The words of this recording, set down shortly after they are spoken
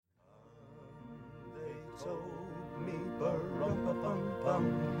A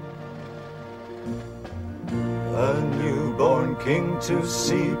newborn king to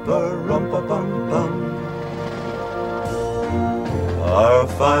see, pa-rum-pa-pum-pum. Our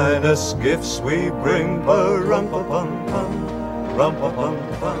finest gifts we bring, pa-rum-pa-pum-pum,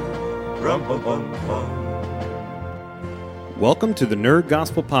 rum-pa-pum-pum, rum-pa-pum-pum. Welcome to the Nerd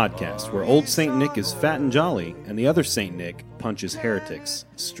Gospel Podcast, where old Saint Nick is fat and jolly, and the other Saint Nick punches heretics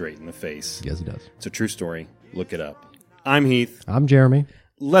straight in the face. Yes, he does. It's a true story. Look it up. I'm Heath. I'm Jeremy.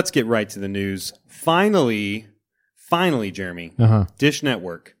 Let's get right to the news. Finally, Jeremy, Dish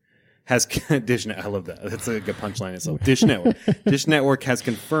Network has I love that. That's a good punchline itself. Dish Network has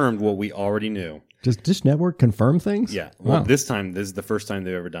confirmed what we already knew. Does Dish Network confirm things? Yeah. Well, Wow. this is the first time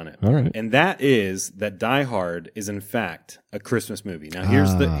they've ever done it. All right. And that is that Die Hard is in fact a Christmas movie. Now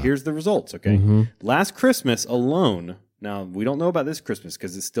here's the results, okay? Mm-hmm. Last Christmas alone, now we don't know about this Christmas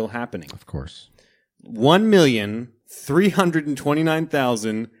because it's still happening. Of course.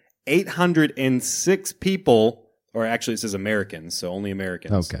 1,329,806 people, or actually it says Americans, so only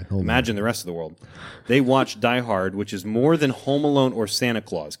Americans. Okay. Imagine the rest of the world. They watched Die Hard, which is more than Home Alone or Santa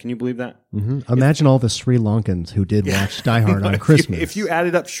Claus. Can you believe that? Mm-hmm. Imagine all the Sri Lankans who did watch Die Hard on Christmas. If you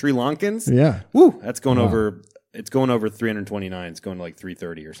added up Sri Lankans, yeah. woo, that's going over. It's going over 329. It's going to like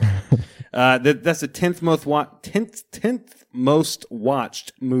 330 or something. That's the 10th most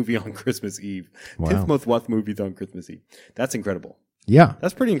watched movie on Christmas Eve. Wow. 10th most watched movies on Christmas Eve. That's incredible. Yeah.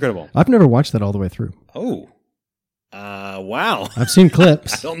 That's pretty incredible. I've never watched that all the way through. Oh, wow. I've seen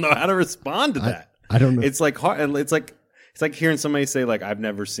clips. I don't know how to respond to that. I don't know. It's like hard. It's like hearing somebody say like, "I've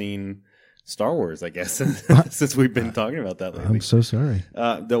never seen Star Wars." I guess since we've been talking about that lately. I'm so sorry.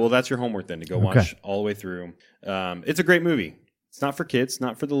 Well, that's your homework then to go watch all the way through. It's a great movie. It's not for kids,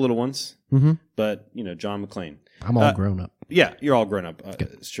 not for the little ones, but John McClane. I'm all grown up. Yeah, you're all grown up.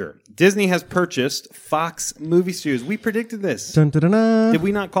 Sure. Disney has purchased Fox Movie Studios. We predicted this. Dun, dun, dun, dun. Did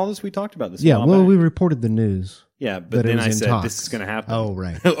we not call this? We talked about this. Yeah, a while well, back. we reported the news. Yeah, but then I said this is going to happen. Oh,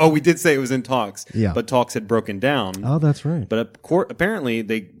 right. Oh, we did say it was in talks. Yeah. But talks had broken down. Oh, that's right. But apparently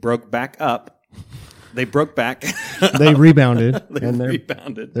they broke back up. They broke back. They rebounded. They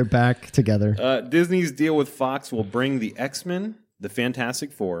rebounded. They're back together. Disney's deal with Fox will bring the X-Men, the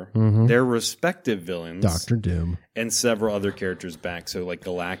Fantastic Four, their respective villains, Doctor Doom, and several other characters back. So like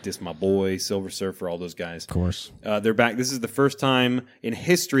Galactus, my boy, Silver Surfer, all those guys. of course. They're back. This is the first time in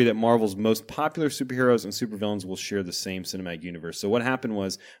history that Marvel's most popular superheroes and supervillains will share the same cinematic universe. So what happened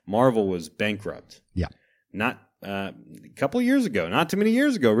was Marvel was bankrupt. Yeah. Not a couple of years ago, not too many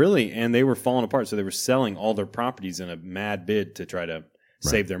years ago, really, and they were falling apart. So they were selling all their properties in a mad bid to try to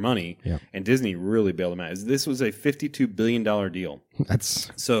save their money. Yeah. And Disney really bailed them out. This was a $52 billion deal.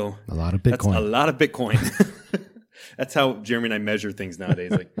 That's So a lot of Bitcoin. That's a lot of Bitcoin. That's how Jeremy and I measure things nowadays.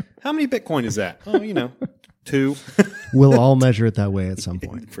 Like, how many Bitcoin is that? Oh, 2. We'll all measure it that way at some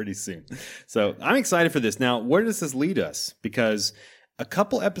point. Pretty soon. So I'm excited for this. Now, where does this lead us? Because a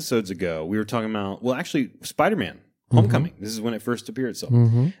couple episodes ago, we were talking about, Spider-Man Homecoming. This is when it first appeared itself.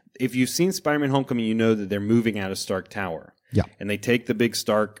 If you've seen Spider-Man Homecoming, you know that they're moving out of Stark Tower. Yeah. And they take the big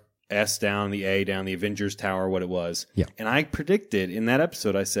Stark S down, the A down, the Avengers Tower, what it was. Yeah. And I predicted in that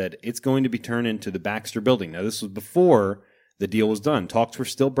episode, I said, it's going to be turned into the Baxter Building. Now, this was before the deal was done. Talks were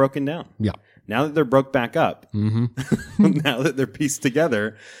still broken down. Yeah. Now that they're broke back up, now that they're pieced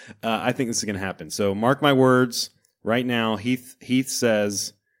together, I think this is going to happen. So mark my words. Right now, Heath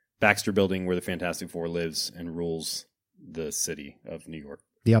says Baxter Building, where the Fantastic Four lives and rules the city of New York.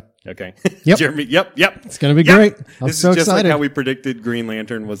 Yep. Okay. Yep. Jeremy. Yep. It's going to be great. I'm This so is just excited. like how we predicted Green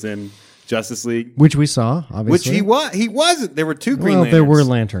Lantern was in Justice League, Which we saw, obviously. which he wasn't. There were two Green Well, Lanterns. there were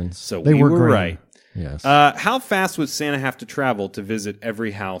lanterns. So they we were were green. right. Yes. How fast would Santa have to travel to visit every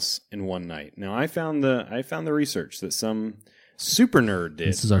house in one night? Now, I found the research that some super nerd did.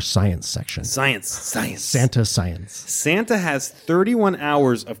 This is our science section. Science. Santa science. Santa has 31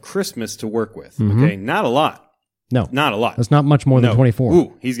 hours of Christmas to work with. Okay, not a lot. No. Not a lot. That's not much more than 24.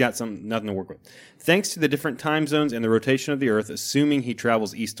 Ooh, he's got nothing to work with. Thanks to the different time zones and the rotation of the Earth, assuming he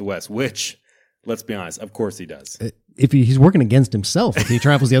travels east to west, which, let's be honest, of course he does. If he's working against himself if he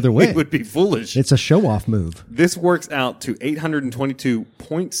travels the other way. It would be foolish. It's a show-off move. This works out to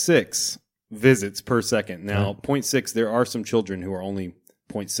 822.6 visits per second. Now, 0.6, there are some children who are only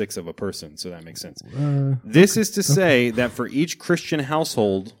 0.6 of a person, so that makes sense. This is to say that for each Christian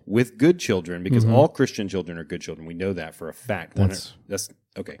household with good children, because all Christian children are good children, we know that for a fact. That's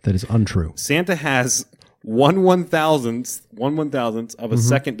okay. That is untrue. Santa has 1/1000th of a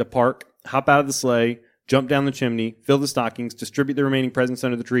second to park, hop out of the sleigh, jump down the chimney, fill the stockings, distribute the remaining presents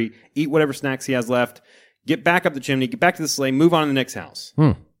under the tree, eat whatever snacks he has left, get back up the chimney, get back to the sleigh, move on to the next house.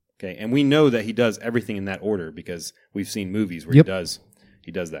 Okay, and we know that he does everything in that order because we've seen movies where Yep.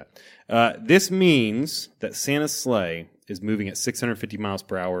 he does that. This means that Santa's sleigh is moving at 650 miles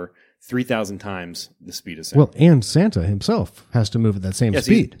per hour, 3,000 times the speed of sound. Well, and Santa himself has to move at that same Yes,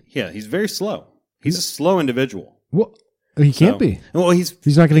 speed. he's very slow. He's a slow individual. Well, he can't So- be. Well, he's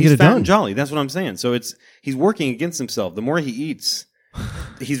not gonna get it fat done. and jolly. That's what I'm saying. So he's working against himself. The more he eats,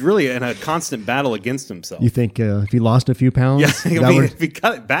 he's really in a constant battle against himself. You think if he lost a few pounds, Yeah, that would if he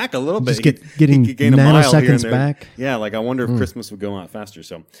cut it back a little bit, just getting he could gain a mile here and nanoseconds there. back? Yeah, like I wonder if Christmas would go out faster.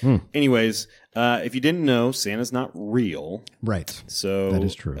 So, anyways, if you didn't know, Santa's not real. right. So That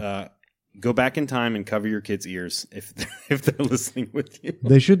is true. Go back in time and cover your kids' ears if they're listening with you.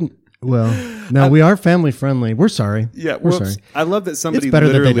 They shouldn't. Well, no, we are family friendly. We're sorry. Yeah, we're whoops. sorry. I love that somebody It's better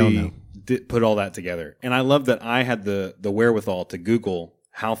that they literally don't know. put all that together, and I love that I had the wherewithal to Google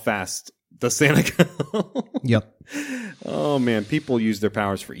how fast does Santa go. Yep. Oh man, people use their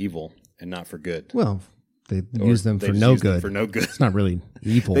powers for evil and not for good. Well, they Or use them they for just no use them good. For no good. It's not really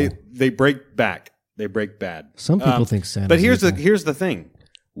evil. They break back. They break bad. Some people think Santa. But here's the thing.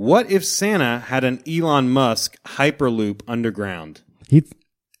 What if Santa had an Elon Musk Hyperloop underground?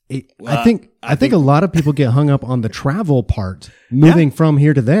 I think a lot of people get hung up on the travel part, moving from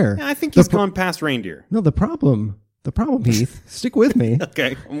here to there. Yeah, I think he's gone past reindeer. No, the problem, Heath, stick with me,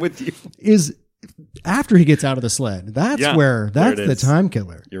 Okay, I'm with you. is after he gets out of the sled. That's Yeah, where there that's it the is. time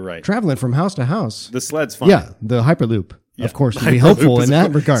killer. You're right. Traveling from house to house. The sled's fine. Yeah, the Hyperloop, Yeah. of course, would be Hyperloop helpful is in that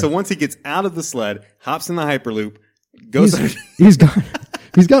cool. regard. So once he gets out of the sled, hops in the Hyperloop, goes he's got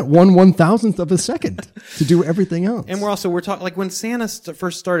 1/1000th of a second to do everything else. and we're talking like when Santa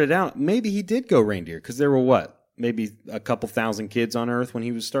first started out, maybe he did go reindeer because there were what? Maybe a couple thousand kids on Earth when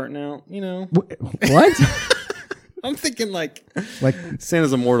he was starting out, you know. What? I'm thinking like Like,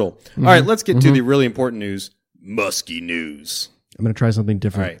 Santa's immortal. All right, let's get to the really important news. Musky news. I'm going to try something All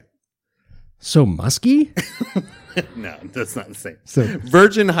different. right. So musky? No, that's not the same. So-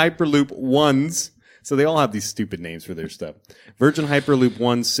 Virgin Hyperloop One's. So they all have these stupid names for their stuff. Virgin Hyperloop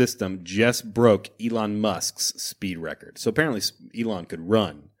One system just broke Elon Musk's speed record. So apparently Elon could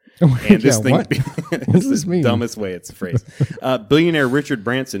run. And this Yeah, thing, what? What does this the mean? dumbest way it's phrased. Billionaire Richard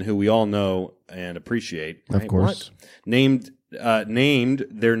Branson, who we all know and appreciate, Of right? course. What? named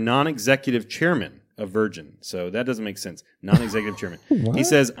their non-executive chairman of Virgin. So that doesn't make sense. Non-executive chairman. He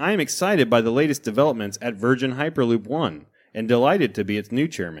says, "I am excited by the latest developments at Virgin Hyperloop One and delighted to be its new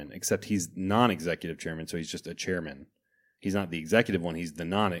chairman." Except he's non-executive chairman, so he's just a chairman. He's not the executive one. He's the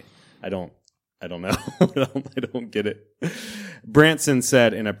non. I don't know. I don't get it. Branson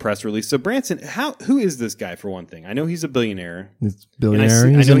said in a press release. So Branson, who is this guy for one thing? I know he's a billionaire. It's And I billionaire.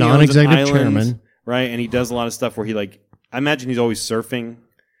 see- I He's know a he owns an non-executive island, chairman. right? And he does a lot of stuff where he I imagine he's always surfing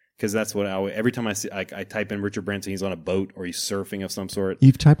because that's what every time I see, I type in Richard Branson, he's on a boat or he's surfing of some sort.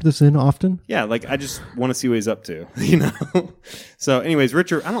 You've typed this in often? Yeah, I just want to see what he's up to, you know? So anyways, I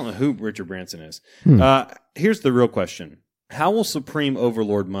don't know who Richard Branson is. Here's the real question. How will Supreme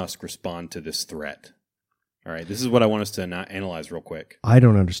Overlord Musk respond to this threat? All right, this is what I want us to analyze real quick. I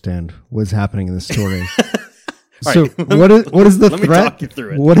don't understand what's happening in this story. All So right, what is the let me threat? talk you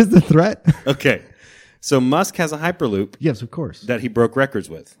through it. What is the threat? Okay, so Musk has a Hyperloop Yes, of course. that he broke records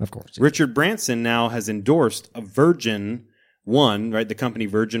with. Of course. Richard Branson now has endorsed a Virgin One, right? The company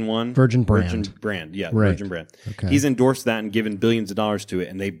Virgin One. Virgin brand. Virgin brand, yeah, Right. Virgin brand. Okay. He's endorsed that and given billions of dollars to it,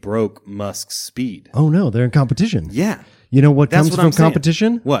 and they broke Musk's speed. Oh no, they're in competition. Yeah. You know what That's comes what from I'm saying.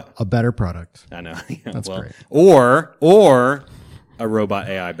 competition? What? A better product. I know. Yeah, That's well, great. Or a robot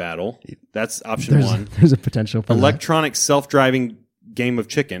AI battle. That's option one. There's a potential for Electronic self-driving game of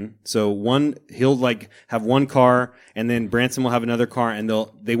chicken. So he'll have one car, and then Branson will have another car, and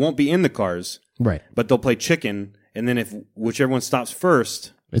they won't be in the cars, that. Right. but they'll play chicken. And then if whichever one stops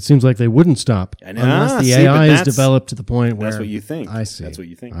first, It seems like they wouldn't stop I know. unless the See, but AI is that's- developed to the point where that's what you think. I see. That's what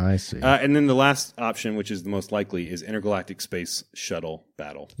you think. I see. And then the last option, which is the most likely, is intergalactic space shuttle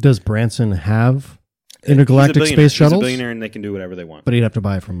battle. Does Branson have intergalactic He's a space He's a shuttles? billionaire, and they can do whatever they want. But he'd have to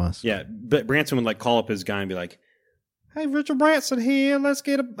buy it from us. Yeah, but Branson would call up his guy and be like, "Hey, Richard Branson here. Let's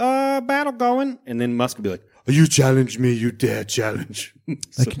get a battle going." And then Musk would be like, "Oh, you challenge me, you dare challenge."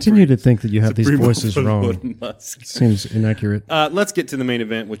 I continue to think that you have these voices wrong. Musk. Seems inaccurate. Let's get to the main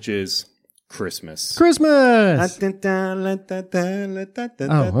event, which is Christmas. Christmas!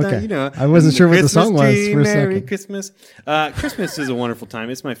 Oh, okay. You know, I wasn't sure what the Christmas song was tree, for a Merry second. Christmas. Christmas is a wonderful time.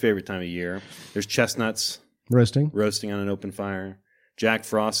 It's my favorite time of year. There's chestnuts Roasting? roasting on an open fire. Jack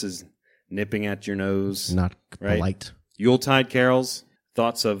Frost is nipping at your nose. Not Right. polite. Yuletide carols.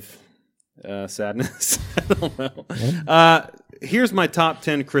 Thoughts of sadness. I don't know. Here's my top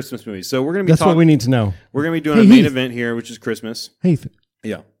 10 Christmas movies. So we're gonna be That's what we need to know. We're gonna be doing Hey, a main Heath. event here, which is Christmas. Hey,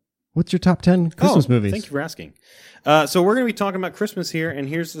 Yeah. What's your top 10 Christmas movies? Thank you for asking. So we're going to be talking about Christmas here, and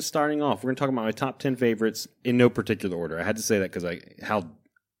here's the starting off. We're going to talk about my top 10 favorites in no particular order. I had to say that because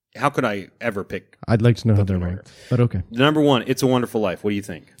how could I ever pick? I'd like to know how they're them in ranked, order. but okay. Number 1, It's a Wonderful Life. What do you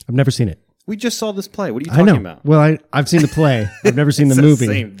think? I've never seen it. We just saw this play. What are you I talking know. about? Well, I've seen the play. I've never seen the It's movie.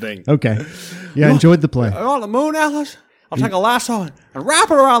 same thing. Okay. Yeah, I enjoyed the play. On the moon, Alice? I'll take a lasso and wrap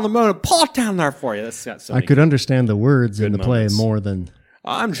it around the moon and pull it down there for you. That's got so I many could understand the words in the moments. play more than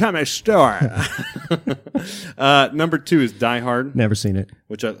I'm Jimmy Stewart. Number 2 is Die Hard. never seen it.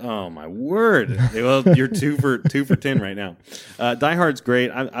 Oh my word! Well, you're 2 for 10 right now. Die Hard's great.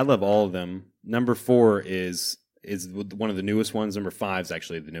 I love all of them. Number 4 is one of the newest ones. Number 5 is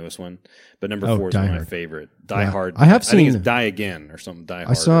actually the newest one, but number 4 is Die one of my Hard. favorite. Die Hard. I have I think seen- it's Die Again or something. Die Hard.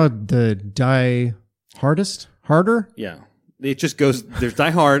 I saw the Die Harder. Yeah, it just goes. There's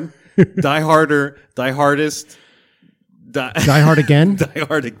Die Hard, Die Harder, Die Hardest. Die Hard Again. Die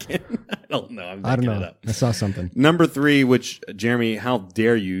Hard Again. I don't know. I'm I don't making it know. up. I saw something. Number 3, which Jeremy, how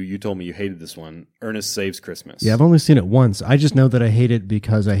dare you? You told me you hated this one. Ernest Saves Christmas. Yeah, I've only seen it once. I just know that I hate it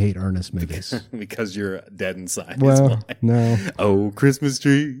because I hate Ernest movies. Because you're dead inside. is Well, why. no. Oh, Christmas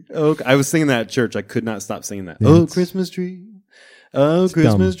tree. Oh, I was singing that at church. I could not stop singing that. Yeah, Oh, it's- Christmas tree. Oh,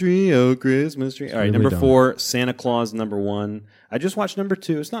 Christmas dumb. tree. Oh, Christmas tree. All right, really number dumb. 4, Santa Claus. Number 1. I just watched number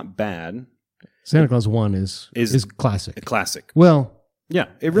 2. It's not bad. Santa Claus 1 is A classic. classic. Well, Yeah,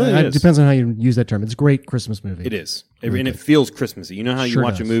 it really it is. depends on how you use that term. It's a great Christmas movie. It is. And it feels Christmassy. You know how you Sure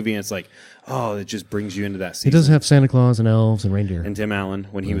watch a does. movie and it's like, oh, it just brings you into that It season. does have Santa Claus and elves and reindeer. And Tim Allen,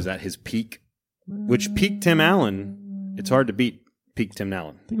 when he was at his peak, which peak Tim Allen, it's hard to beat peak Tim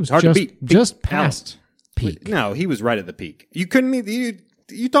Allen. I think it was It's hard just, to beat peak just past Allen. peak. No, he was right at the peak. You couldn't meet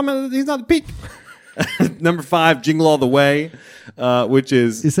you talking about he's not the peak. Number 5, Jingle All the Way, which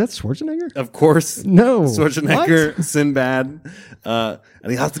is Is that Schwarzenegger? of course No. Schwarzenegger, Sinbad, and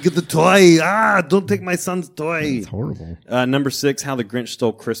he has to get the toy. Don't take my son's toy. It's horrible. Number 6, How the Grinch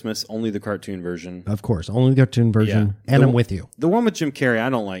Stole Christmas, only the cartoon version. Of course. Only the cartoon version. Yeah. And The- I'm with you. The one with Jim Carrey, I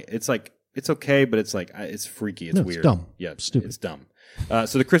don't like. It's like it's okay, but it's like it's freaky. It's No, it's weird. dumb. Yeah, Stupid. It's dumb.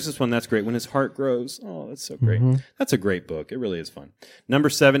 So the Christmas one, that's great. When his heart grows, oh, that's so great. Mm-hmm. That's a great book. It really is fun. Number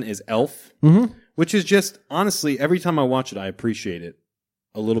 7 is Elf, Mm-hmm. which is just honestly every time I watch it, I appreciate it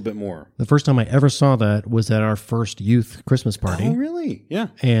a little bit more. The first time I ever saw that was at our first youth Christmas party. Oh, really? Yeah.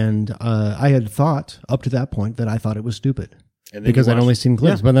 And I had thought up to that point that I thought it was stupid And then because you I'd watch- only seen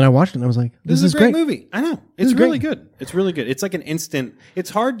clips. Yeah. But then I watched it and I was like, This is a great movie. I know. It's is really great. good. It's really good. It's like an instant. It's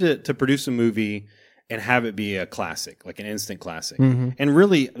hard to produce a movie and have it be a classic, like an instant classic. Mm-hmm. And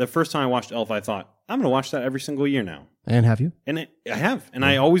really, the first time I watched Elf, I thought, I'm going to watch that every single year now. And have you? And I have. And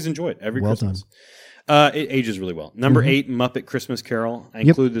I always enjoy it every Well Christmas. It ages really well. Number 8, Muppet Christmas Carol. I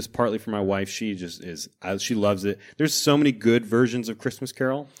include this partly for my wife. She just is. She loves it. There's so many good versions of Christmas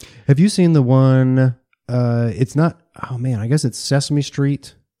Carol. Have you seen the one? It's not. Oh man, I guess it's Sesame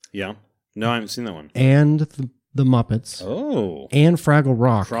Street Yeah. No, I haven't seen that one. and the Muppets Oh. and Fraggle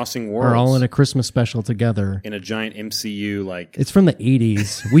Rock Crossing Worlds. are all in a Christmas special together. in a giant MCU like. It's from the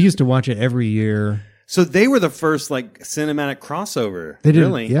 80s. We used to watch it every year. So they were the first like cinematic crossover. They did.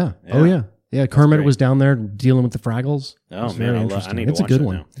 Really? Yeah. Oh yeah. Yeah. Kermit great. was down there dealing with the Fraggles. It Oh was man, very I interesting. need It's to a watch good it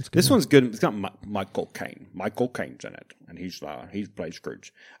one. now. It's a good This one. one's good. It's got Michael Caine. Michael Caine's in it, and he plays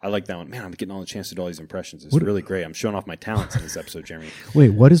Scrooge. I like that one. Man, I'm getting all the chance to do all these impressions. It's really great. I'm showing off my talents in this episode, Jeremy. Wait,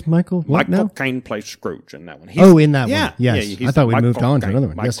 what is Michael? What Michael now? Caine plays Scrooge in that one. Oh, in that yeah, one. Yes. he's I thought we Michael moved on to Caine. another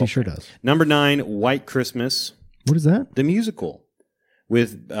one. Yes, Michael he sure Caine. does. Number 9, White Christmas, What is that? the musical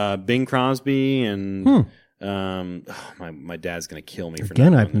with Bing Crosby and. My dad's gonna kill me for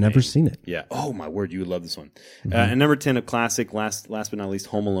Again, not I've knowing the never name. seen it. Yeah. Oh my word, you would love this one. And number 10, a classic. Last but not least,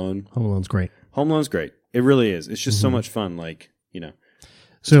 Home Alone. Home Alone's great. Home Alone's great. It really is. It's just so much fun. Like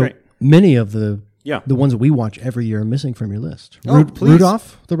So great. many of the Yeah. ones that we watch every year are missing from your list. Oh, please.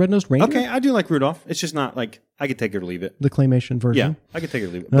 Rudolph, the Red-Nosed Reindeer. Okay, I do like Rudolph. It's just not like I could take it or leave it. The claymation version. Yeah, I could take it or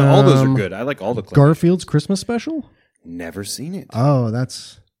leave it. But all those are good. I like all the. Garfield's Christmas special. Never seen it. Oh,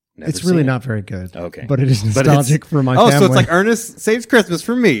 it's seen really it. not very good. Okay. but it is But nostalgic for my Oh, family. so it's like Ernest Saves Christmas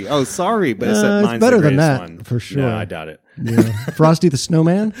for me. Oh, sorry, but it's it's mine's better the than greatest that, one. for sure. No, I doubt it. Yeah. Frosty the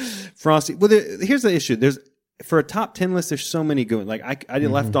Snowman. Frosty. Well, here's the issue. There's for a top 10 list. There's so many good. Like I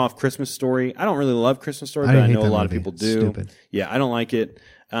left off Christmas Story. I don't really love Christmas Story, I but I hate know a that lot of movie. people It's do. stupid. Yeah, I don't like it.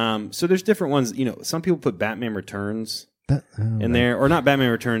 So there's different ones. Some people put Batman Returns in there, or not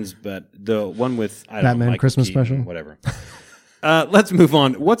Batman Returns, but the one with I don't Batman know, Michael Christmas Keaton, Special? whatever. Let's move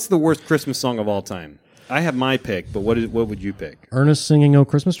on. What's the worst Christmas song of all time? I have my pick, but what would you pick? Ernest singing "Oh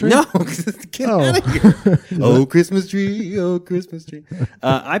Christmas Tree." No, get out of here. Oh, Christmas tree, oh, Christmas tree.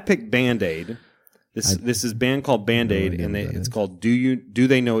 I picked Band-Aid This is a band called Band Aid, and it's called Do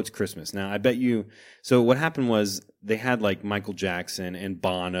They Know It's Christmas? Now, I bet you. So what happened was they had like Michael Jackson and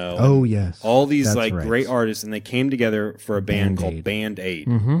Bono. Oh, yes. All these That's like right. great artists, and they came together for a band called Band-Aid. Band Aid.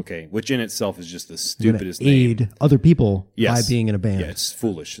 Mm-hmm. Okay, which in itself is just the You're gonna stupidest name. aid other people Yes. by being in a band. Yeah, it's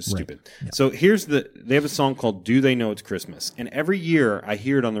foolish. It's stupid. So they have a song called Do They Know It's Christmas? And every year I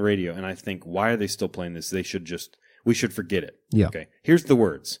hear it on the radio and I think, why are they still playing this? We should forget it. Yeah. Okay. Here's the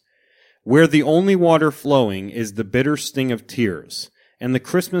words. Where the only water flowing is the bitter sting of tears, and the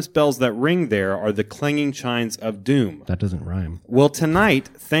Christmas bells that ring there are the clanging chimes of doom. That doesn't rhyme. Well, tonight,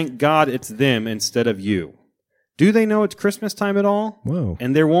 thank God it's them instead of you. Do they know it's Christmas time at all? Whoa.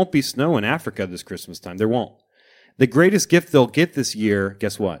 And there won't be snow in Africa this Christmas time. There won't. The greatest gift they'll get this year,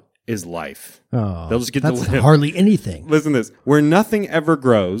 guess what? Is life. Oh, They'll just get that's to live. hardly anything. Listen to this. Where nothing ever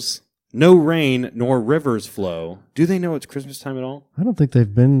grows, no rain nor rivers flow. Do they know it's Christmas time at all? I don't think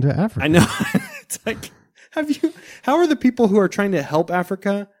they've been to Africa. I know. It's like, how are the people who are trying to help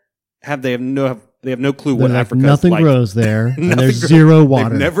Africa they have no clue what Africa nothing is like. grows there, and Nothing there's grows. zero water.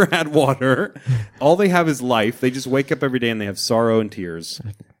 They've never had water. All they have is life. They just wake up every day and they have sorrow and tears,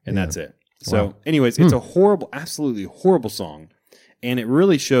 and that's it. So, Wow. anyways, it's a horrible, absolutely horrible song, and it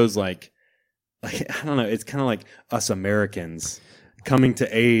really shows like I don't know. It's kind of like us Americans coming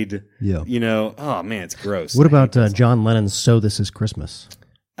to aid. Yeah. You know. Oh man, it's gross. What about John Lennon's "So This Is Christmas"?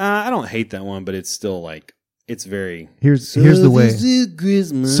 I don't hate that one, but it's still like it's very. Here's the way. This is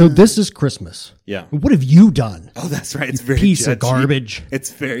Christmas. So this is Christmas. Yeah. What have you done? Oh, that's right. It's very Piece of judgy. garbage.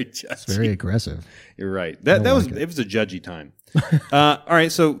 It's very judgy. It's very aggressive. You're right. It was a judgy time. All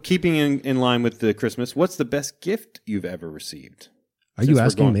right. So keeping in line with the Christmas, what's the best gift you've ever received? Are you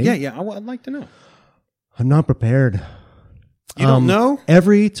asking me? Yeah. I'd like to know. I'm not prepared. You don't know?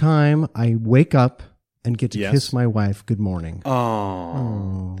 Every time I wake up and get to Yes. kiss my wife good morning.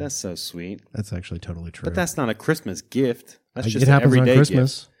 Oh, that's so sweet. That's actually totally true. But that's not a Christmas gift. That's just it an happens on everyday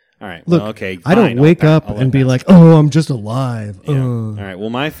Christmas. gift. All right. Look, well, okay. I don't fine, wake up I'll let and be that like, slide. "Oh, I'm just alive." Yeah. All right. Well,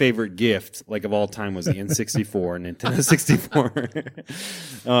 my favorite gift, like of all time, was the N64, Nintendo 64.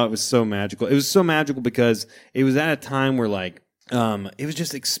 It was so magical. It was so magical because it was at a time where like it was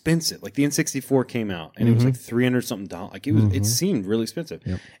just expensive. Like the N64 came out and it was like $300 something. Like it was. It seemed really expensive.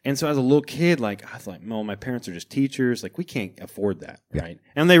 Yep. And so as a little kid, like I was like, "No, my parents are just teachers. Like we can't afford that, right?"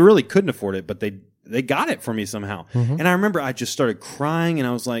 And they really couldn't afford it, but they got it for me somehow. And I remember I just started crying and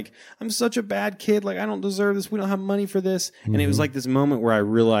I was like, I'm such a bad kid. Like, I don't deserve this. We don't have money for this. And it was like this moment where I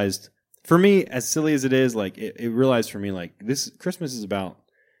realized, for me, as silly as it is, like it realized for me, like this Christmas is about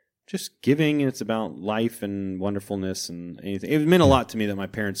just giving. And it's about life and wonderfulness and anything. It meant a lot to me that my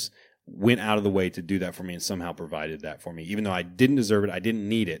parents went out of the way to do that for me and somehow provided that for me, even though I didn't deserve it. I didn't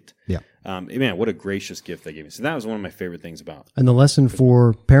need it. Yeah. Man, what a gracious gift they gave me. So that was one of my favorite things about. And the lesson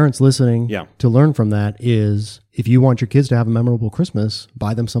for parents listening to learn from that is if you want your kids to have a memorable Christmas,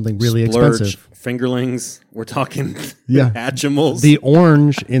 buy them something really Splurge, expensive. Fingerlings. We're talking Yeah. Hatchimals. The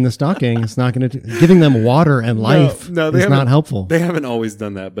orange in the stocking is not going to giving them water and life they is not haven't- helpful. They haven't always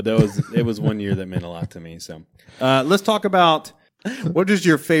done that, but it was one year that meant a lot to me. So let's talk about what is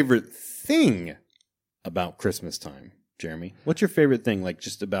your favorite thing about Christmas time, Jeremy? What's your favorite thing, like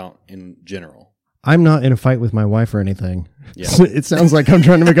just about in general? I'm not in a fight with my wife or anything. Yeah. It sounds like I'm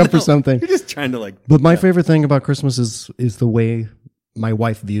trying to make up for something. You're just trying to like. But my favorite thing about Christmas is the way my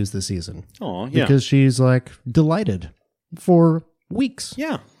wife views the season. Oh yeah, Because she's like delighted for weeks.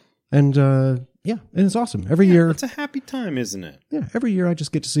 yeah. And and it's awesome. Every year, It's a happy time, isn't it? every year I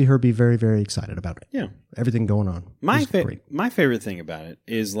just get to see her be very, very excited about it. Yeah. Everything going on. My It's great. my favorite thing about it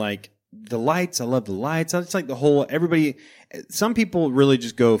is like the lights. I love the lights. It's like the whole everybody. Some people really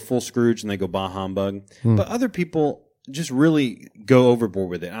just go full Scrooge and they go bah humbug, but other people just really go overboard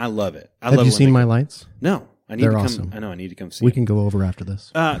with it. And I love it. I Have love you it when seen they my go- lights? No, I need They're to come. awesome. I know I need to come see. We them. can go over after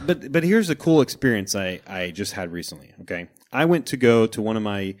this. But here's a cool experience I just had recently. Okay, I went to go to one of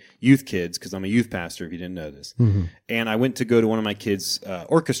my youth kids because I'm a youth pastor. If you didn't know this, and I went to go to one of my kids'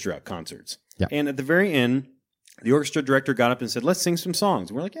 orchestra concerts. Yeah. And at the very end, the orchestra director got up and said, "Let's sing some songs."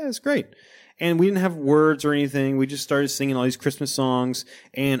 And we're like, "Yeah, that's great." And we didn't have words or anything. We just started singing all these Christmas songs,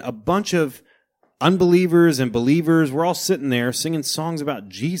 and a bunch of unbelievers and believers were all sitting there singing songs about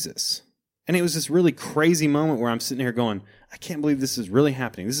Jesus. And it was this really crazy moment where I'm sitting here going, I can't believe this is really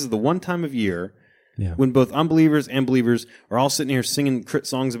happening. This is the one time of year when both unbelievers and believers are all sitting here singing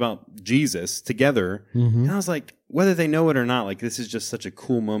songs about Jesus together. And I was like, whether they know it or not, like this is just such a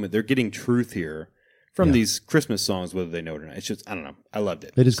cool moment. They're getting truth here from these Christmas songs, whether they know it or not. It's just, I don't know. I loved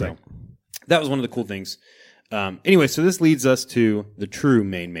it. It is great. That was one of the cool things. Anyway, so this leads us to the true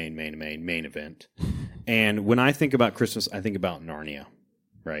main event. And when I think about Christmas, I think about Narnia,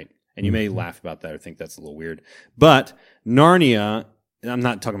 right? And you may laugh about that or think that's a little weird. But Narnia, and I'm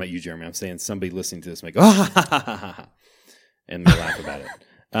not talking about you, Jeremy. I'm saying somebody listening to this may go, ha, ha, ha, ha, ha, and may laugh about it.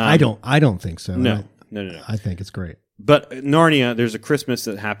 I don't think so. No. I think it's great. But Narnia, there's a Christmas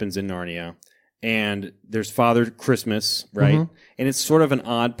that happens in Narnia, and there's Father Christmas, right? Mm-hmm. And it's sort of an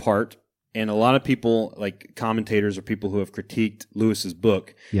odd part. And a lot of people, like commentators or people who have critiqued Lewis's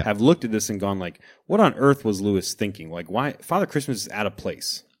book, have looked at this and gone like, what on earth was Lewis thinking? Like, why Father Christmas is out of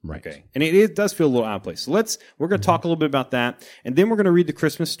place. Right. Okay. And it does feel a little out of place. So we're going to talk a little bit about that. And then we're going to read the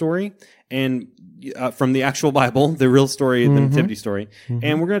Christmas story and from the actual Bible, the real story, the nativity story.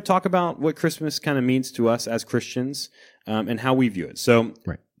 And we're going to talk about what Christmas kind of means to us as Christians and how we view it. So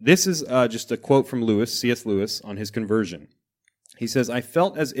this is just a quote from Lewis, C.S. Lewis, on his conversion. He says, I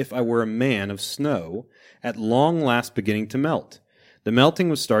felt as if I were a man of snow at long last beginning to melt. The melting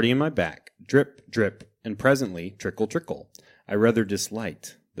was starting in my back, drip, drip, and presently trickle, trickle. I rather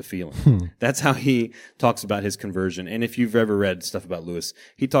disliked the feeling. That's how he talks about his conversion. And if you've ever read stuff about Lewis,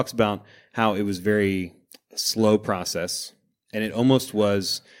 he talks about how it was very slow process, and it almost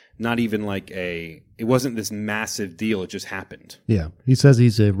was not even like it wasn't this massive deal. It just happened. Yeah. He says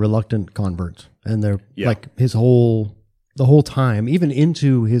he's a reluctant convert, and they're like the whole time, even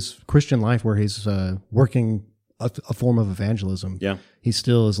into his Christian life where he's working a form of evangelism. Yeah. He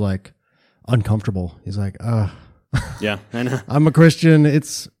still is like uncomfortable. He's like, yeah, I know. I'm a Christian.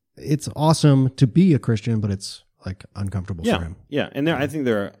 It's awesome to be a Christian, but it's like uncomfortable for him. Yeah. And I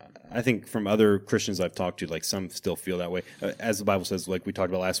think from other Christians I've talked to, like some still feel that way. As the Bible says, like we talked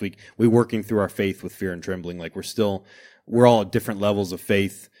about last week, we're working through our faith with fear and trembling. Like we're all at different levels of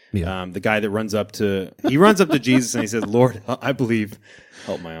faith. Yeah. The guy that runs up to Jesus and he says, Lord, I believe,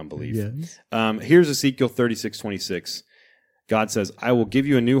 help my unbelief. Yes. Here's Ezekiel 36:26. God says, I will give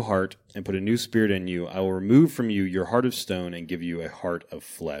you a new heart and put a new spirit in you. I will remove from you your heart of stone and give you a heart of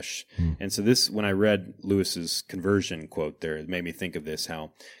flesh. And so this, when I read Lewis's conversion quote there, it made me think of this,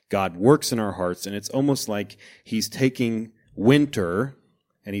 how God works in our hearts, and it's almost like he's taking winter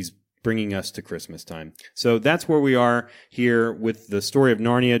and he's bringing us to Christmas time. So that's where we are here with the story of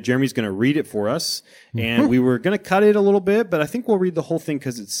Narnia. Jeremy's going to read it for us, and we were going to cut it a little bit, but I think we'll read the whole thing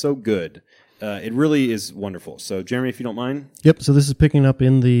because it's so good. It really is wonderful. So, Jeremy, if you don't mind. Yep. So this is picking up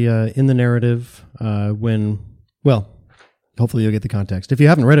in the narrative hopefully you'll get the context. If you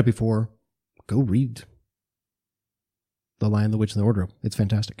haven't read it before, go read The Lion, the Witch, and the Wardrobe. It's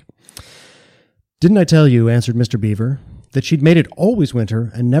fantastic. Didn't I tell you, answered Mr. Beaver, that she'd made it always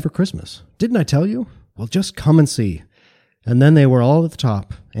winter and never Christmas? Didn't I tell you? Well, just come and see. And then they were all at the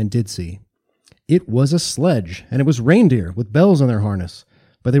top and did see. It was a sledge, and it was reindeer with bells on their harness.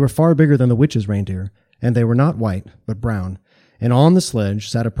 But they were far bigger than the witch's reindeer, and they were not white, but brown. And on the sledge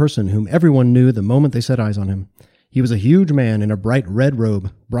sat a person whom everyone knew the moment they set eyes on him. He was a huge man in a bright red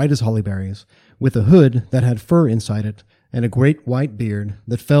robe, bright as hollyberries, with a hood that had fur inside it, and a great white beard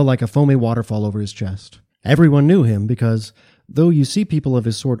that fell like a foamy waterfall over his chest. Everyone knew him because, though you see people of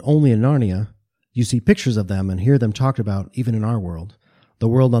his sort only in Narnia, you see pictures of them and hear them talked about even in our world, the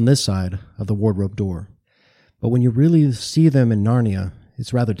world on this side of the wardrobe door. But when you really see them in Narnia,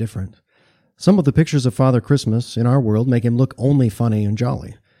 it's rather different. Some of the pictures of Father Christmas in our world make him look only funny and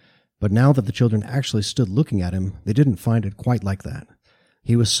jolly. But now that the children actually stood looking at him, they didn't find it quite like that.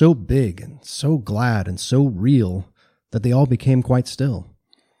 He was so big and so glad and so real that they all became quite still.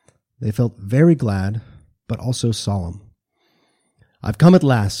 They felt very glad, but also solemn. I've come at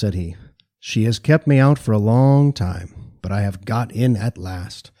last, said he. She has kept me out for a long time, but I have got in at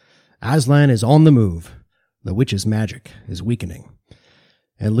last. Aslan is on the move. The witch's magic is weakening.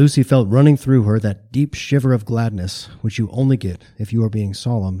 And Lucy felt running through her that deep shiver of gladness which you only get if you are being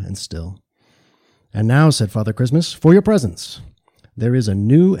solemn and still. And now, said Father Christmas, for your presents. There is a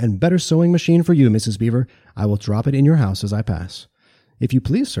new and better sewing machine for you, Mrs. Beaver. I will drop it in your house as I pass. If you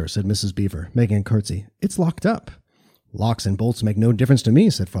please, sir, said Mrs. Beaver, making a curtsy. It's locked up. Locks and bolts make no difference to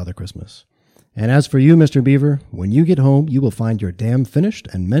me, said Father Christmas. And as for you, Mr. Beaver, when you get home, you will find your dam finished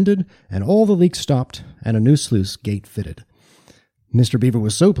and mended, and all the leaks stopped, and a new sluice gate fitted. Mr. Beaver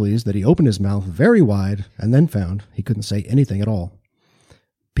was so pleased that he opened his mouth very wide and then found he couldn't say anything at all.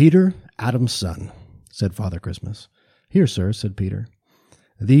 Peter, Adam's son, said Father Christmas. Here, sir, said Peter.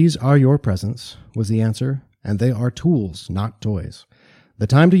 These are your presents, was the answer, and they are tools, not toys. The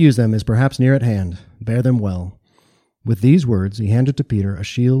time to use them is perhaps near at hand. Bear them well. With these words, he handed to Peter a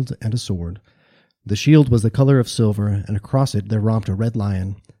shield and a sword. The shield was the color of silver, and across it there romped a red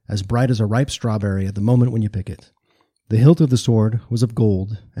lion, as bright as a ripe strawberry at the moment when you pick it. The hilt of the sword was of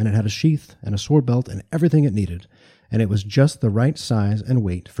gold, and it had a sheath and a sword belt and everything it needed, and it was just the right size and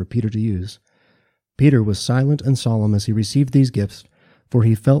weight for Peter to use. Peter was silent and solemn as he received these gifts, for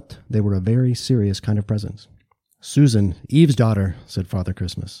he felt they were a very serious kind of present. "Susan, Eve's daughter," said Father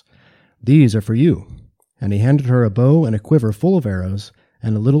Christmas, "these are for you." And he handed her a bow and a quiver full of arrows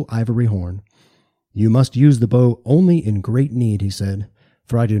and a little ivory horn. "You must use the bow only in great need," he said,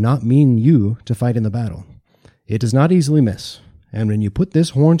 "for I do not mean you to fight in the battle. It does not easily miss, and when you put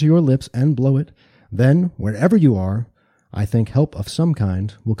this horn to your lips and blow it, then, wherever you are, I think help of some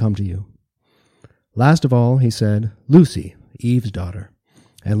kind will come to you." Last of all, he said, "Lucy, Eve's daughter."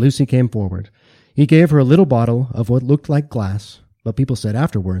 And Lucy came forward. He gave her a little bottle of what looked like glass, but people said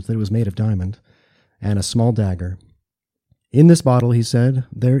afterwards that it was made of diamond, and a small dagger. "In this bottle," he said,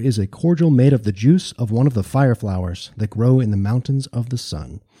 "there is a cordial made of the juice of one of the fire flowers that grow in the mountains of the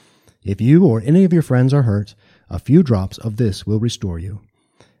sun. If you or any of your friends are hurt, a few drops of this will restore you.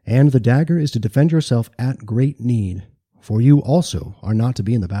 And the dagger is to defend yourself at great need, for you also are not to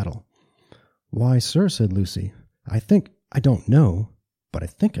be in the battle." "Why, sir," said Lucy, I don't know, but I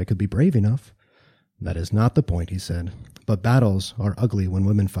think I could be brave enough." "That is not the point," he said, "but battles are ugly when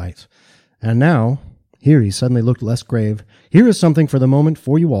women fight. And now," here he suddenly looked less grave, "here is something for the moment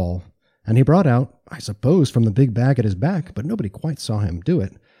for you all." And he brought out, I suppose from the big bag at his back, but nobody quite saw him do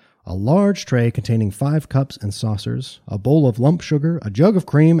it, a large tray containing 5 cups and saucers, a bowl of lump sugar, a jug of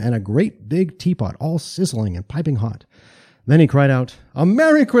cream, and a great big teapot, all sizzling and piping hot. Then he cried out, "A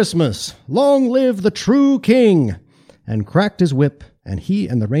Merry Christmas! Long live the true king!" and cracked his whip, and he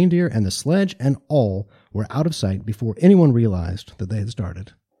and the reindeer and the sledge and all were out of sight before anyone realized that they had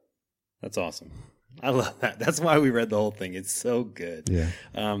started. That's awesome. I love that. That's why we read the whole thing. It's so good. Yeah.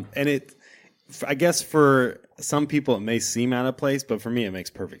 And I guess for some people it may seem out of place, but for me it makes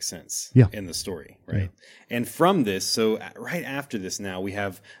perfect sense in the story, right? Yeah. And from this, so right after this now, we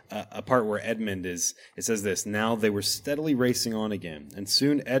have a part where Edmund it says this, "Now they were steadily racing on again, and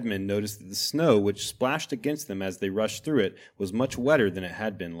soon Edmund noticed that the snow which splashed against them as they rushed through it was much wetter than it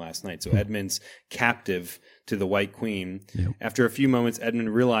had been last night." So Edmund's captive to the White Queen. Yep. After a few moments,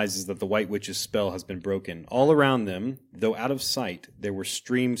 Edmund realizes that the White Witch's spell has been broken. All around them, though out of sight, there were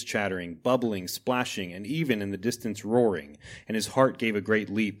streams chattering, bubbling, splashing, and even in the distance roaring, and his heart gave a great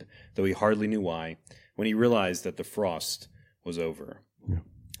leap, though he hardly knew why, when he realized that the frost was over. Yeah.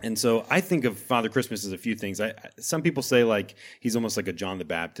 And so I think of Father Christmas as a few things. Some people say like he's almost like a John the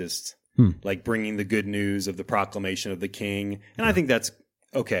Baptist, like bringing the good news of the proclamation of the king, and I think that's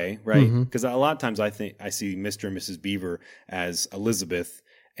okay, right? Because a lot of times I see Mr. and Mrs. Beaver as Elizabeth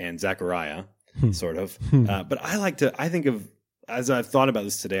and Zachariah, sort of. But I think of, as I've thought about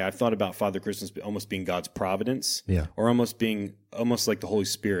this today, I've thought about Father Christmas almost being God's providence, or almost like the Holy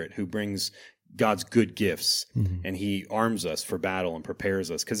Spirit who brings God's good gifts, and he arms us for battle and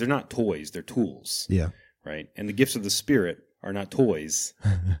prepares us, because they're not toys, they're tools. Yeah. Right? And the gifts of the Spirit are not toys,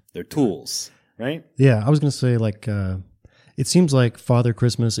 they're tools, right? Yeah, I was going to say, like, it seems like Father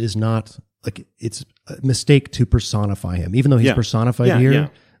Christmas is not, like, it's a mistake to personify him, even though he's personified here. Yeah.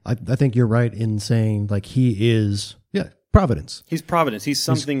 I think you're right in saying, like, he is, providence. He's providence. He's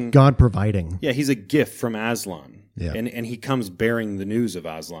something. He's God providing. Yeah, he's a gift from Aslan. Yeah. And he comes bearing the news of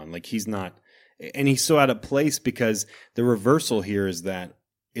Aslan. Like, he's not, and he's so out of place because the reversal here is that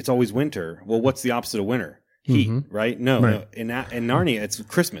it's always winter. Well, what's the opposite of winter? Heat, right? No. In Narnia, it's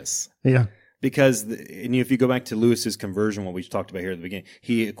Christmas. Yeah. Because if you go back to Lewis's conversion, what we talked about here at the beginning,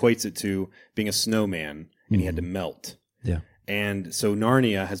 he equates it to being a snowman, and he had to melt. Yeah. And so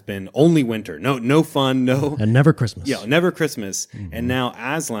Narnia has been only winter, no fun, and never Christmas. Yeah, never Christmas. And now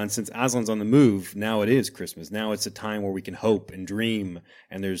Aslan, since Aslan's on the move, now it is Christmas. Now it's a time where we can hope and dream,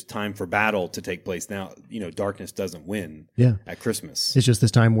 and there's time for battle to take place. Now, darkness doesn't win. At Christmas. It's just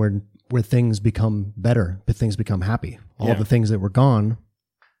this time where things become better, but things become happy. All the things that were gone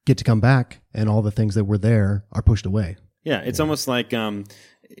get to come back, and all the things that were there are pushed away. Yeah, it's almost like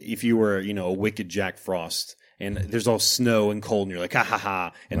if you were, a wicked Jack Frost, and there's all snow and cold, and you're like, ha ha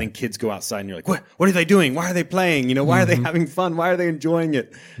ha, and then kids go outside, and you're like, what are they doing? Why are they playing? Why are they having fun? Why are they enjoying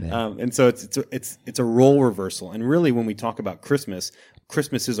it? Yeah. And so it's a role reversal. And really, when we talk about Christmas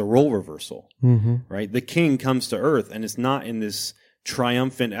is a role reversal, right? The king comes to earth, and it's not in this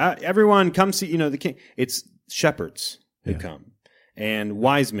triumphant, everyone come see, the king. It's shepherds who come. And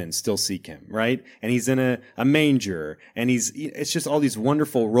wise men still seek him, right? And he's in a manger, and it's just all these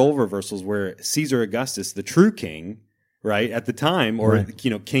wonderful role reversals where Caesar Augustus, the true king, right, at the time, or,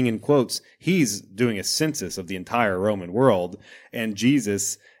 king in quotes, he's doing a census of the entire Roman world, and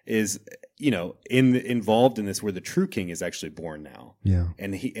Jesus is, involved in this where the true king is actually born now. Yeah.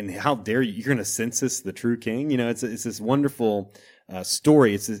 And how dare you're going to census the true king? It's this wonderful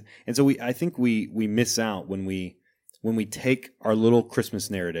story. And so I think we miss out when we when we take our little Christmas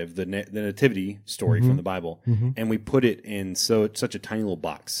narrative, the nativity story from the Bible, and we put it in such a tiny little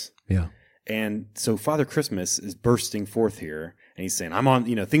box. Yeah. And so Father Christmas is bursting forth here, and he's saying, I'm on,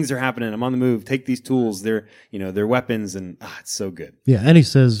 things are happening. I'm on the move. Take these tools. They're weapons, and it's so good. Yeah. And he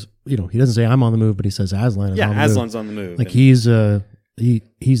says, he doesn't say I'm on the move, but he says Aslan is on the move. Aslan's on the move. Like he's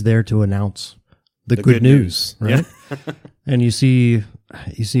there to announce the good news, right? Yeah. And you see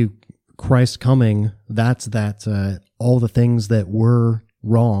Christ coming. That's all the things that were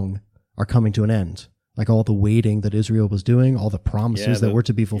wrong are coming to an end. Like all the waiting that Israel was doing, all the promises that were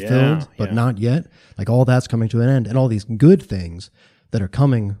to be fulfilled, but not yet. Like all that's coming to an end, and all these good things that are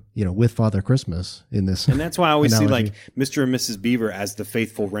coming, with Father Christmas in this. And that's why I always analogy. see like Mr. and Mrs. Beaver as the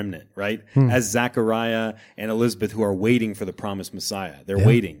faithful remnant, right? As Zachariah and Elizabeth, who are waiting for the promised Messiah. They're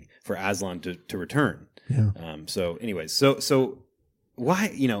waiting for Aslan to return. Yeah. So anyways, so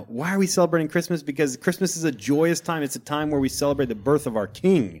why are we celebrating Christmas? Because Christmas is a joyous time. It's a time where we celebrate the birth of our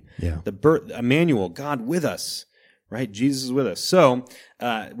King. Yeah. The birth, Emmanuel, God with us, right? Jesus is with us. So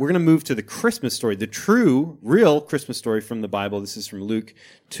we're going to move to the Christmas story, the true, real Christmas story from the Bible. This is from Luke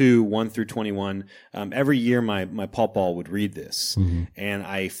 2, 1 through 21. Every year my Paul would read this, and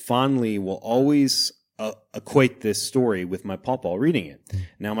I fondly will always equate this story with my Paul reading it.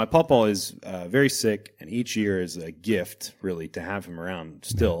 Now, my Paul is very sick, and each year is a gift, really, to have him around.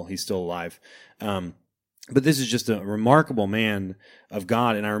 Still, he's still alive. But this is just a remarkable man of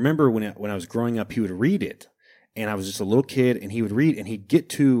God. And I remember when I was growing up, he would read it, and I was just a little kid, and he would read, and he'd get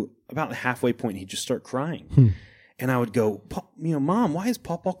to about the halfway point, and he'd just start crying. And I would go, Mom, why is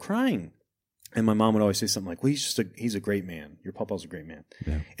Paul crying? And my mom would always say something like, well, he's a great man. Your Papa's a great man.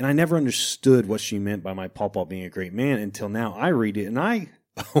 Yeah. And I never understood what she meant by my Papa being a great man until now. I read it and I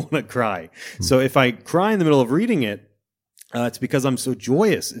want to cry. So if I cry in the middle of reading it, it's because I'm so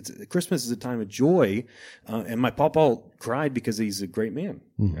joyous. Christmas is a time of joy. And my Papa cried because he's a great man,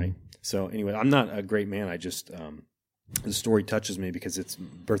 right? So anyway, I'm not a great man. I just, the story touches me because it's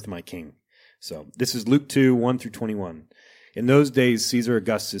birth of my King. So this is Luke 2, 1 through 21. In those days, Caesar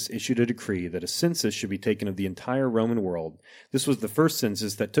Augustus issued a decree that a census should be taken of the entire Roman world. This was the first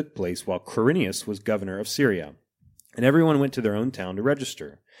census that took place while Quirinius was governor of Syria. And everyone went to their own town to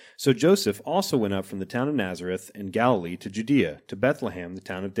register. So Joseph also went up from the town of Nazareth in Galilee to Judea, to Bethlehem, the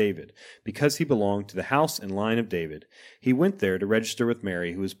town of David, because he belonged to the house and line of David. He went there to register with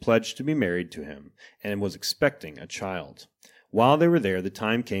Mary, who was pledged to be married to him, and was expecting a child. While they were there, the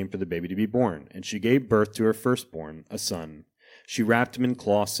time came for the baby to be born, and she gave birth to her firstborn, a son. She wrapped him in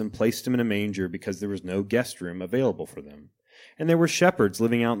cloths and placed him in a manger because there was no guest room available for them. And there were shepherds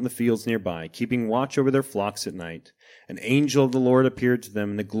living out in the fields nearby, keeping watch over their flocks at night. An angel of the Lord appeared to them,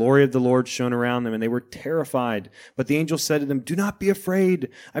 and the glory of the Lord shone around them, and they were terrified. But the angel said to them, "Do not be afraid.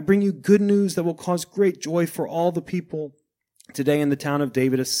 I bring you good news that will cause great joy for all the people. Today in the town of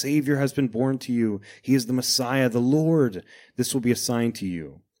David, a Savior has been born to you. He is the Messiah, the Lord. This will be a sign to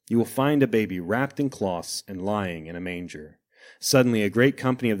you. You will find a baby wrapped in cloths and lying in a manger." Suddenly a great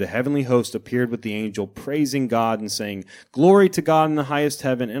company of the heavenly host appeared with the angel, praising God and saying, "Glory to God in the highest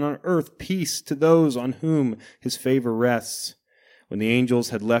heaven, and on earth peace to those on whom his favor rests." When the angels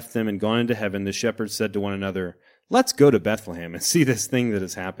had left them and gone into heaven, the shepherds said to one another, "Let's go to Bethlehem and see this thing that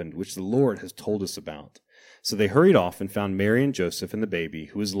has happened, which the Lord has told us about." So they hurried off and found Mary and Joseph and the baby,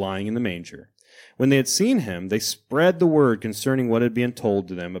 who was lying in the manger. When they had seen him, they spread the word concerning what had been told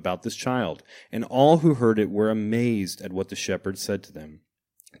to them about this child, and all who heard it were amazed at what the shepherds said to them.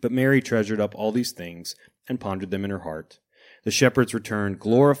 But Mary treasured up all these things and pondered them in her heart. The shepherds returned,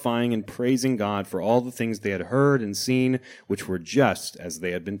 glorifying and praising God for all the things they had heard and seen, which were just as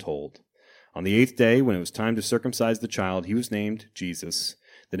they had been told. On the 8th day, when it was time to circumcise the child, he was named Jesus,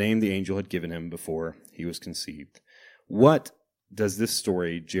 the name the angel had given him before he was conceived. What does this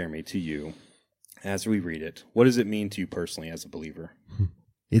story, Jeremy, to you, as we read it, what does it mean to you personally as a believer?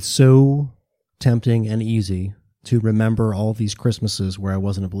 It's so tempting and easy to remember all these Christmases where I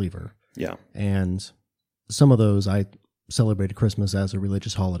wasn't a believer. Yeah. And some of those I celebrated Christmas as a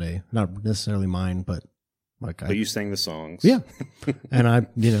religious holiday. Not necessarily mine, but But you sang the songs. Yeah. And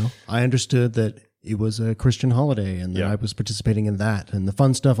I understood that it was a Christian holiday and that I was participating in that. And the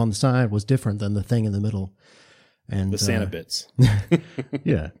fun stuff on the side was different than the thing in the middle. And the Santa bits.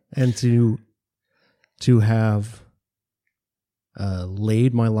 Yeah. And to have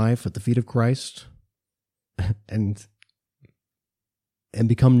laid my life at the feet of Christ and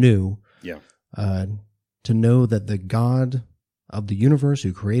become new. Yeah. To know that the God of the universe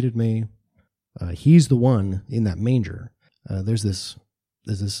who created me, he's the one in that manger. There's this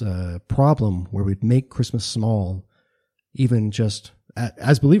problem where we make Christmas small, even just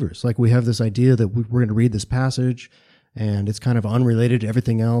as believers. Like we have this idea that we're going to read this passage and it's kind of unrelated to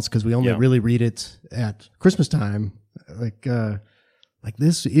everything else because we only really read it at Christmas time. Like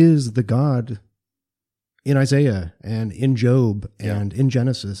this is the God in Isaiah and in Job and in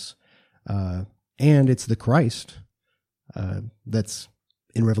Genesis, and it's the Christ that's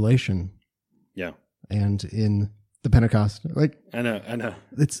in Revelation. Yeah. And in the Pentecost. Like I know.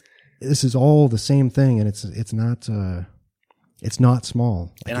 This is all the same thing, and it's not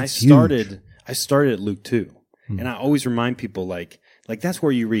small. Like, and I huge. started at Luke 2. And I always remind people like that's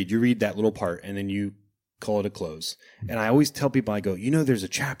where you read that little part and then you call it a close. And I always tell people, I go, there's a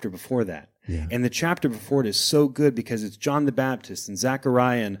chapter before that. Yeah. And the chapter before it is so good because it's John the Baptist and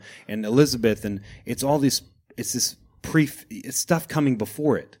Zechariah and Elizabeth, and it's all this, it's this it's stuff coming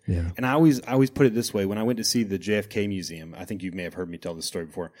before it. Yeah. And I always put it this way. When I went to see the JFK Museum, I think you may have heard me tell this story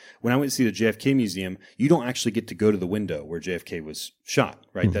before. When I went to see the JFK Museum, you don't actually get to go to the window where JFK was shot,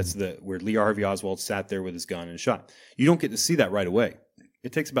 right? Mm-hmm. That's where Lee Harvey Oswald sat there with his gun and shot. You don't get to see that right away.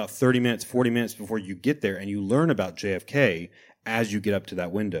 It takes about 30 minutes, 40 minutes before you get there, and you learn about JFK as you get up to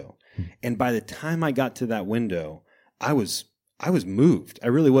that window. Mm-hmm. And by the time I got to that window, I was moved. I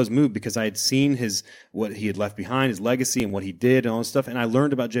really was moved because I had seen what he had left behind, his legacy and what he did and all this stuff. And I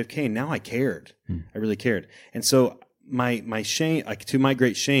learned about JFK and now I cared. I really cared. And so my shame, to my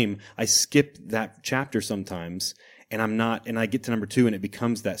great shame, I skip that chapter sometimes and I get to number 2 and it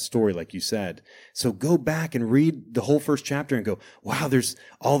becomes that story, like you said. So go back and read the whole first chapter and go, wow, there's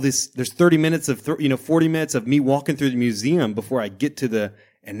all this, there's 30 minutes of, 40 minutes of me walking through the museum before I get to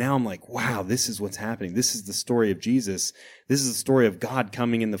and now I'm like, wow, this is what's happening. This is the story of Jesus. This is the story of God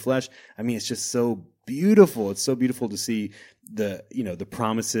coming in the flesh. I mean, it's just so beautiful. It's so beautiful to see the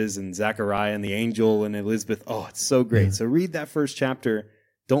promises and Zechariah and the angel and Elizabeth. Oh, it's so great. Yeah. So read that first chapter.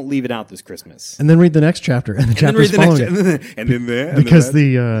 Don't leave it out this Christmas. And then read the next chapter and the chapters following it. And then there. Because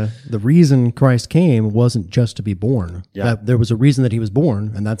the reason Christ came wasn't just to be born. Yeah. There was a reason that he was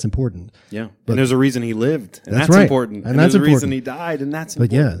born, and that's important. Yeah. But there's a reason he lived, and that's right. important. And that's there's a reason he died, and that's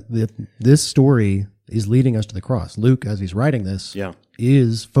important. But yeah, this story is leading us to the cross. Luke, as he's writing this,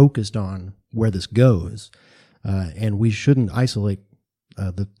 is focused on where this goes. And we shouldn't isolate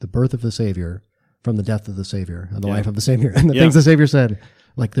the birth of the Savior from the death of the Savior and the life of the Savior and the things the Savior said.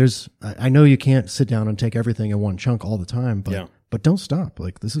 Like I know you can't sit down and take everything in one chunk all the time, but don't stop.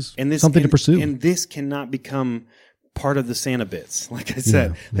 Like this is something to pursue. And this cannot become part of the Santa bits. Like I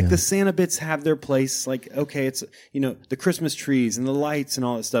said, the Santa bits have their place. Like, okay, it's, the Christmas trees and the lights and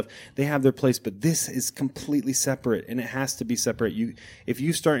all that stuff, they have their place, but this is completely separate and it has to be separate. If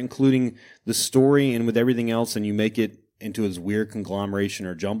you start including the story and with everything else and you make it into this weird conglomeration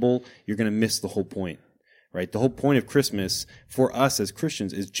or jumble, you're going to miss the whole point. Right? The whole point of Christmas for us as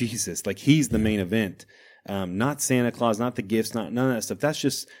Christians is Jesus. Like he's the main event. Not Santa Claus, not the gifts, none of that stuff. That's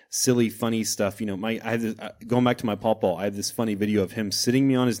just silly, funny stuff. I have this, going back to my pawpaw, I have this funny video of him sitting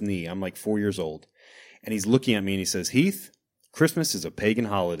me on his knee. I'm like 4 years old. And he's looking at me and he says, Heath, Christmas is a pagan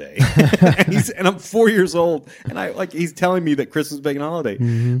holiday. and I'm 4 years old. And he's telling me that Christmas is a pagan holiday.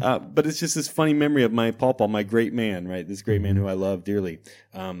 Mm-hmm. But it's just this funny memory of my pawpaw, my great man, right? This great man who I love dearly,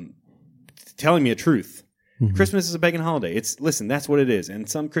 telling me a truth. Mm-hmm. Christmas is a pagan holiday. That's what it is. And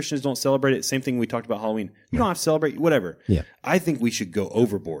some Christians don't celebrate it. Same thing we talked about Halloween. You don't have to celebrate, whatever. Yeah. I think we should go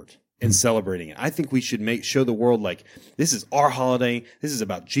overboard in celebrating it. I think we should show the world like this is our holiday. This is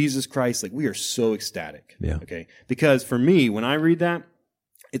about Jesus Christ. Like we are so ecstatic. Yeah. Okay. Because for me, when I read that,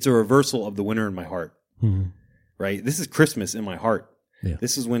 it's a reversal of the winter in my heart. Mm-hmm. Right? This is Christmas in my heart. Yeah.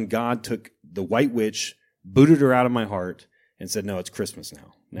 This is when God took the white witch, booted her out of my heart, and said, no, it's Christmas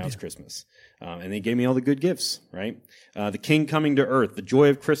now. Now it's Christmas. And he gave me all the good gifts, right? The king coming to earth, the joy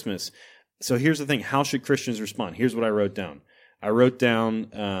of Christmas. So here's the thing. How should Christians respond? Here's what I wrote down. I wrote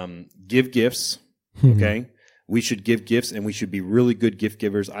down, give gifts, okay? We should give gifts, and we should be really good gift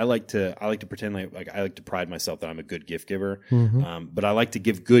givers. I like to pretend like I like to pride myself that I'm a good gift giver. Mm-hmm. But I like to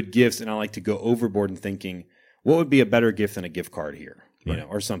give good gifts, and I like to go overboard in thinking, what would be a better gift than a gift card here?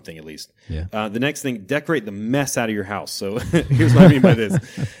 Or something at least. Yeah. The next thing, decorate the mess out of your house. So here's what I mean by this.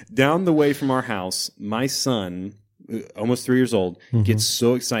 Down the way from our house, my son, almost 3 years old, gets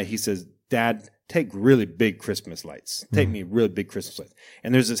so excited. He says, Dad, take really big Christmas lights. Take me really big Christmas lights.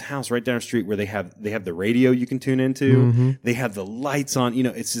 And there's this house right down the street where they have the radio you can tune into. They have the lights on.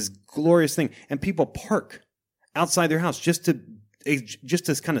 It's this glorious thing. And people park outside their house just to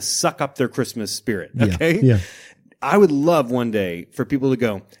kind of suck up their Christmas spirit. Okay? Yeah. I would love one day for people to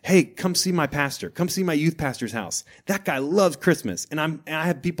go, hey, come see my pastor. Come see my youth pastor's house. That guy loves Christmas. And I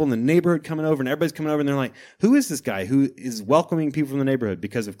have people in the neighborhood coming over, and everybody's coming over, and they're like, who is this guy who is welcoming people from the neighborhood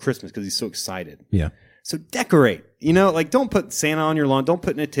because of Christmas, because he's so excited? Yeah. So decorate. Don't put Santa on your lawn. Don't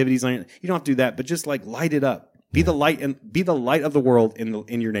put nativities on it. You don't have to do that, but just light it up. Be the light of the world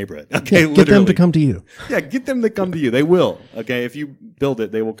in your neighborhood. Okay, Get them to come to you. Yeah, get them to come to you. They will. Okay, if you build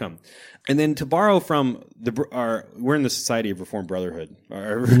it, they will come. And then to borrow from we're in the Society of Reformed Brotherhood.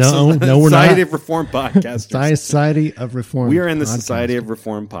 No, we're not. Society of Reformed Podcasters. Society of Reformed. We are in the Society of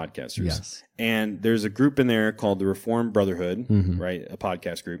Reformed Podcasters. Yes. And there's a group in there called the Reformed Brotherhood, right? A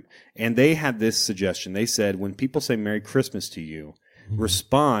podcast group. And they had this suggestion. They said, when people say Merry Christmas to you,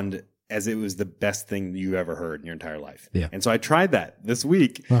 respond as it was the best thing you ever heard in your entire life. Yeah. And so I tried that this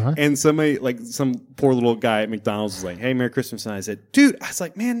week. And somebody, like some poor little guy at McDonald's was like, hey, Merry Christmas. And I said, dude, I was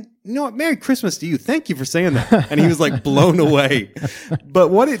like, man, you know what? Merry Christmas to you. Thank you for saying that. And he was like blown away.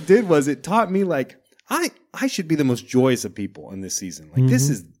 But what it did was it taught me like, I should be the most joyous of people in this season. Like this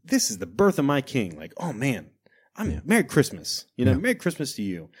is the birth of my king. Like, oh man, Merry Christmas. You know, Merry Christmas to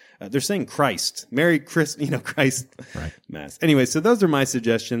you. They're saying Christ. Merry Christmas, Christ. Right. Mass. Anyway, so those are my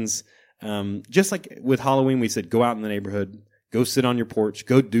suggestions. Just like with Halloween, we said, go out in the neighborhood, go sit on your porch,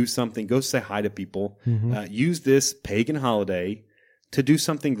 go do something, go say hi to people. Use this pagan holiday to do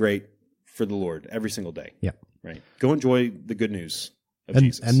something great for the Lord every single day. Yeah. Right. Go enjoy the good news of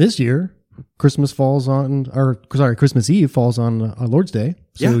Jesus. And this year, Christmas Eve falls on Lord's Day.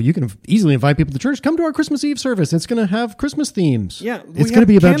 So you can easily invite people to church. Come to our Christmas Eve service. It's going to have Christmas themes. Yeah. It's going to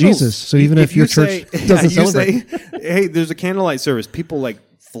be about Jesus. So even if your church doesn't celebrate. Hey, there's a candlelight service. People like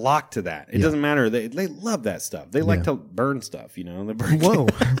flock to that. It doesn't matter. They love that stuff. They like to burn stuff, They burn Whoa.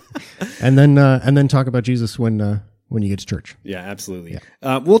 and then talk about Jesus when you get to church. Yeah, absolutely.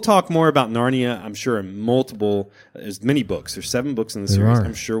 Yeah. We'll talk more about Narnia, I'm sure, in there's many books. There's 7 books in the series.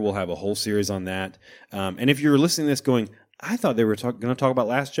 I'm sure we'll have a whole series on that. And if you're listening to this going, I thought they were going to talk about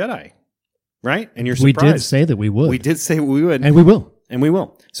Last Jedi, right? And you're surprised. We did say that we would. We did say we would. And we will. And we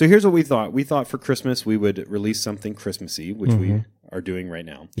will. So here's what we thought. We thought for Christmas we would release something Christmassy, which we are doing right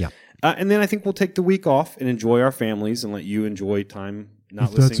now. Yeah. And then I think we'll take the week off and enjoy our families and let you enjoy time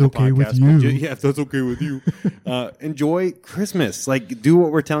not if listening that's to okay podcasts. with you. Yeah, if that's okay with you. Enjoy Christmas. Like, do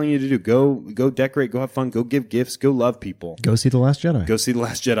what we're telling you to do. Go decorate. Go have fun. Go give gifts. Go love people. Go see The Last Jedi. Go see The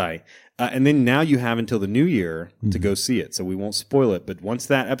Last Jedi. And then now you have until the new year to go see it. So we won't spoil it. But once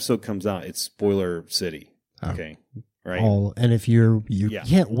that episode comes out, it's spoiler city. Okay. Right. And if you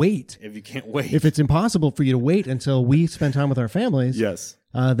can't wait. If you can't wait. If it's impossible for you to wait until we spend time with our families. Yes.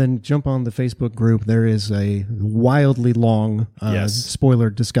 Then jump on the Facebook group. There is a wildly long spoiler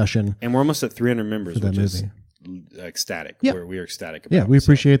discussion. And we're almost at 300 members, which is ecstatic. Yeah. We are ecstatic about it. Yeah, we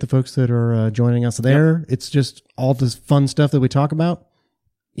appreciate the folks that are joining us there. Yep. It's just all this fun stuff that we talk about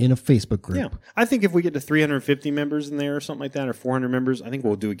in a Facebook group. Yeah. I think if we get to 350 members in there or something like that, or 400 members, I think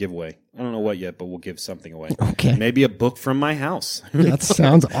we'll do a giveaway. I don't know what yet, but we'll give something away. Okay. Maybe a book from my house. That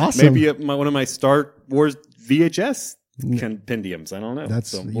sounds awesome. Maybe one of my Star Wars VHS compendiums. I don't know.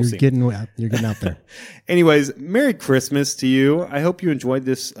 You're getting out there. Anyways, Merry Christmas to you. I hope you enjoyed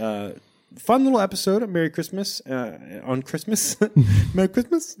this fun little episode of Merry Christmas on Christmas. Merry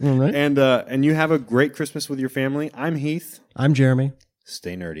Christmas. All right. And you have a great Christmas with your family. I'm Heath. I'm Jeremy.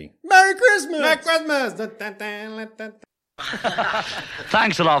 Stay nerdy. Merry Christmas! Merry Christmas!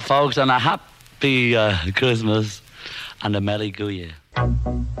 Thanks a lot, folks, and a happy Christmas and a Merry Go Year.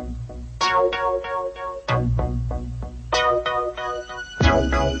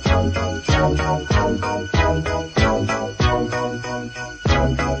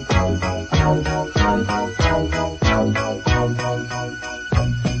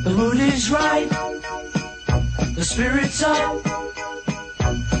 The mood is right, the spirit's up.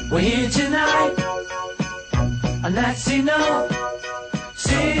 We're here tonight, and that's enough.